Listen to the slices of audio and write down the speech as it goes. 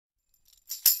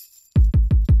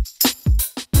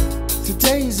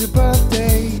Today's your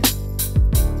birthday,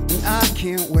 and I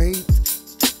can't wait.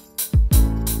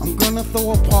 I'm gonna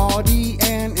throw a party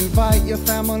and invite your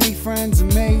family, friends,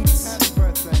 and mates. Happy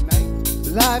birthday, mate.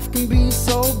 Life can be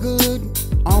so good,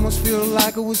 almost feel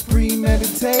like it was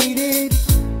premeditated.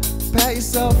 Pat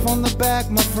yourself on the back,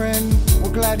 my friend.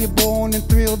 We're glad you're born and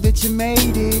thrilled that you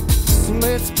made it. So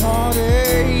let's party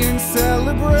and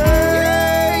celebrate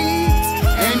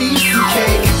and eat some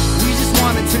cake. We just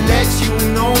wanted to let you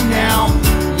know now.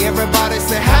 Everybody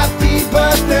say happy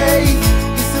birthday.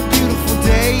 It's a beautiful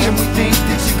day and we think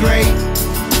that you're great.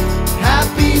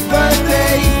 Happy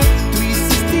birthday.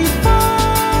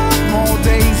 365 more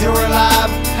days you're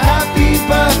alive. Happy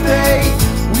birthday.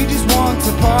 We just want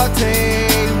to party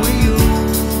with you.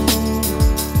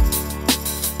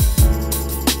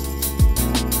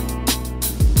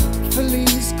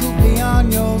 Feliz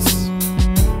cumpleaños,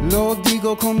 lo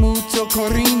digo con mucho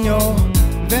cariño.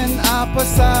 Ven a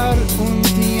pasar un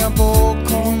tiempo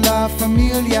con la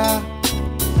familia.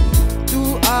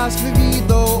 Tú has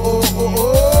vivido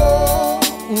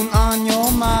un año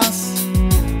más.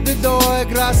 Te doy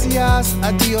gracias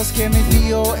a Dios que me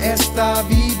dio esta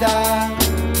vida.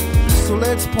 So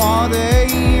let's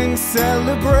party and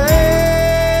celebrate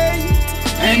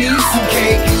and eat some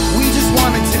cake. We just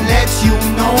wanted to let you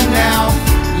know now.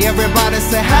 Everybody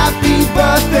say happy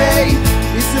birthday.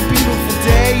 It's a beautiful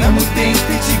day and we think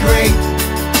that you're great.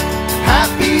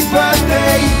 Happy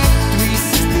birthday.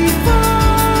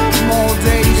 365 more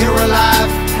days you're alive.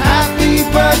 Happy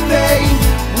birthday.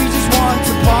 We just want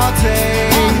to party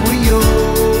with you.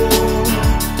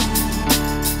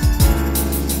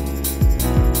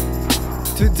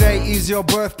 Today is your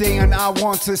birthday and I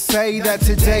want to say that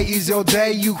today is your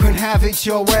day. You can have it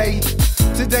your way.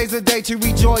 Today's a day to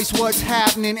rejoice what's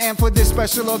happening, and for this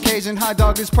special occasion, Hot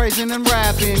Dog is praising and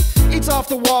rapping. It's off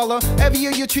the waller, every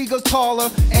year your tree goes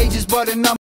taller. Age is but a number.